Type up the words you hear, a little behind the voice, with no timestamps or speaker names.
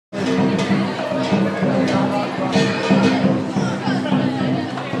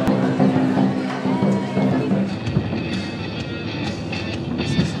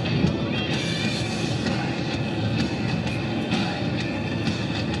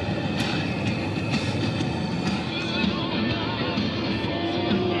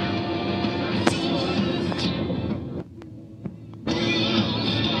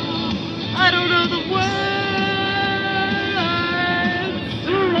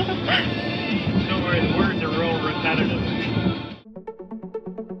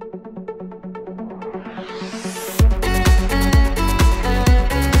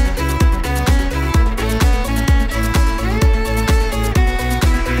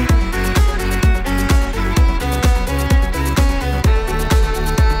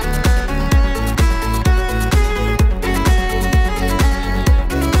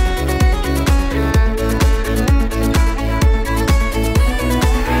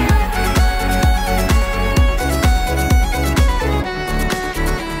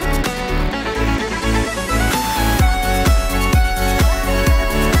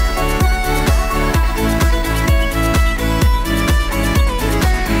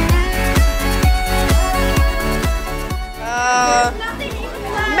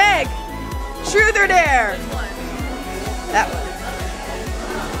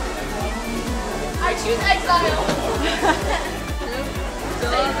Style.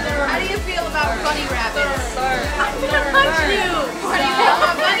 How do you feel about bunny rabbits? I'm gonna punch you! How do you feel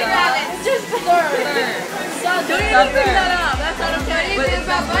about bunny rabbits? Just don't even bring that up. That's not okay. How do you feel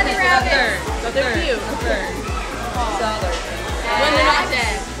about bunny rabbits? They're cute. When they're not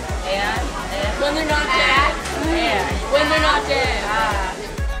dead. When they're not dead. When they're not dead.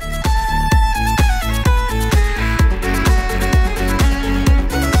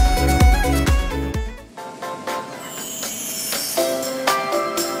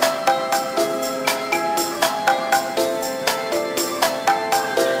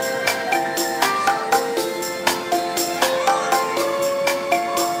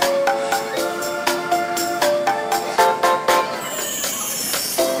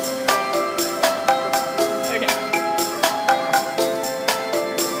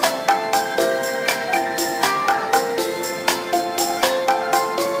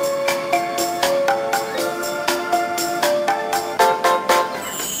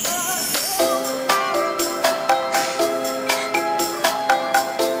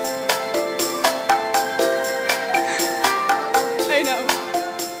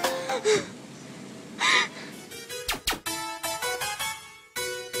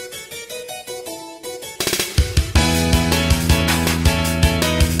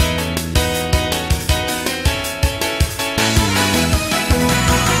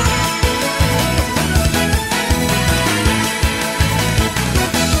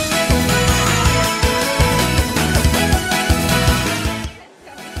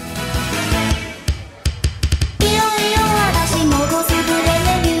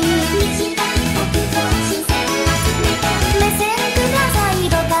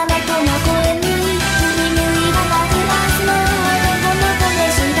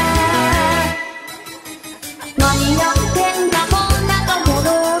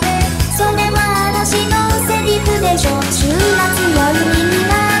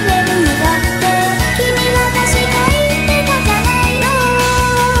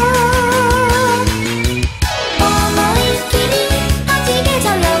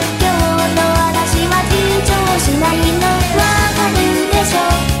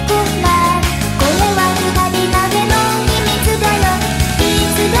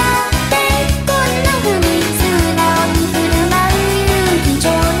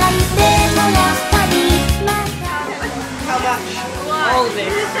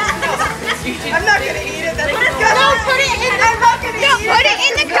 I'm not gonna eat it. That's disgusting. No, put it in. I'm not gonna eat it. Put it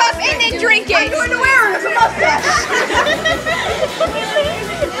in the cup and then drink it. I'm going to wear it as a mustache.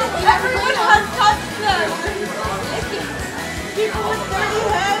 Everyone has touched them. People with dirty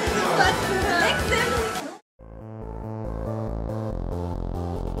heads touch them. Mix them.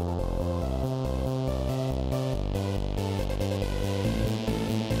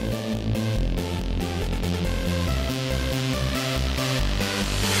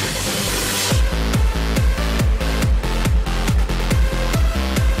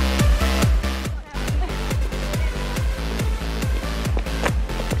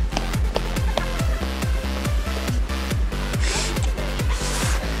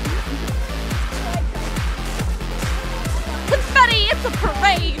 It's a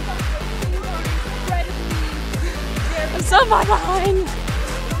parade! I'm so far behind!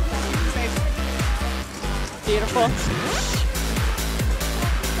 Beautiful.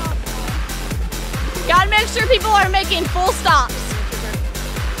 Gotta make sure people are making full stops.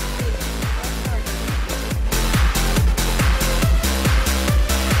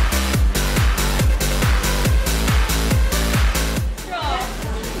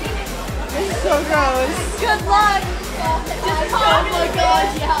 It's so gross. Good luck! Oh my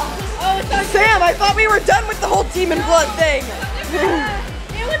gosh, yeah. Oh, Sam, I thought we were done with the whole demon blood thing.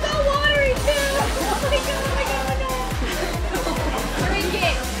 It was all watery too. Oh my god, oh my god, oh my god. Drink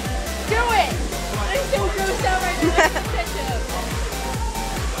it. Do it. I'm so grossed out right now.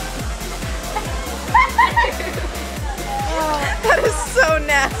 That is so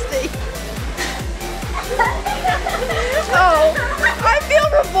nasty. Oh, I feel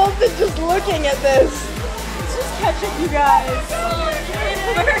revolted just looking at this. It's just ketchup, you guys.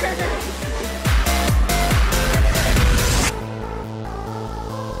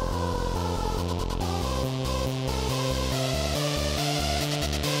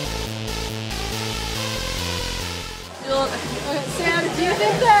 Sam, do you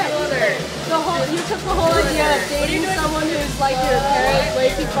think that you took the whole idea of dating someone who's like your parents way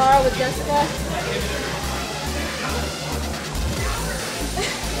too far with Jessica?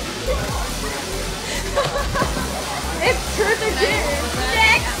 It's truth or dare.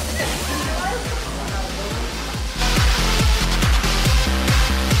 Next.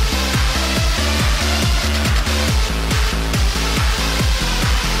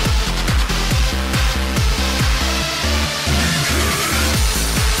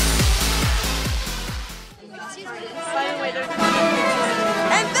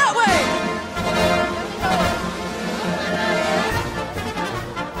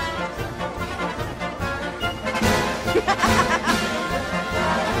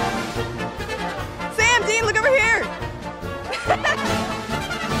 Sam, Dean, look over here.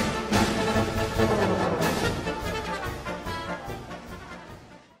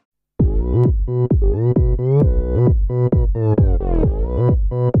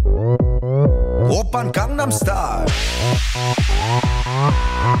 오빤 강남 스타일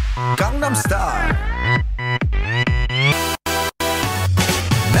강남 스타일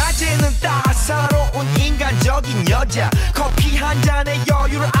낮에는 따사로운 인간적인 여자 커피 한 잔에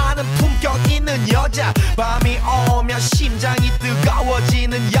여유를 아는 품격 있는 여자 밤이 오면 심장이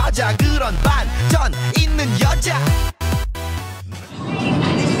뜨거워지는 여자 그런 반전 있는 여자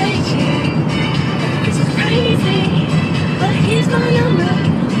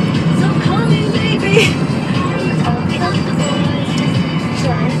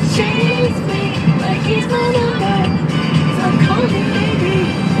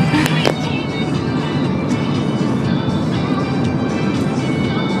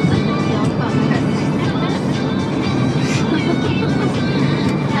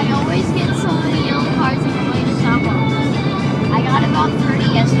I always get so many yellow cards on the way to Saboten. I got about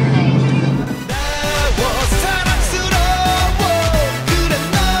 30 yesterday.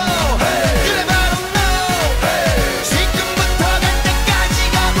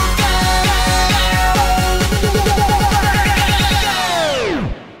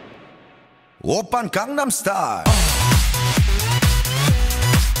 오빤 강남 스타일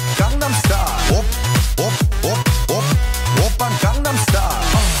강남 스타일 오빤 강남 스타일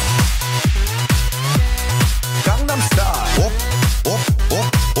강남 스타일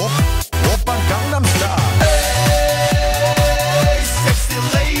오빤 강남 스타일 에이 섹시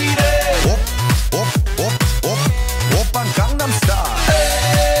레이디 오빤 강남 스타일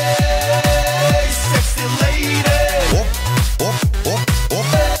에이 섹시 레이디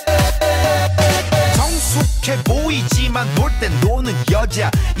정숙해 보이지만 놀 땐 노는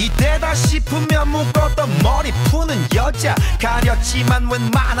여자 이때다 싶으면 묶었던 머리 푸는 여자 가렸지만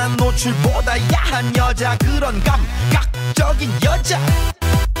웬만한 노출보다 야한 여자 그런 감각적인 여자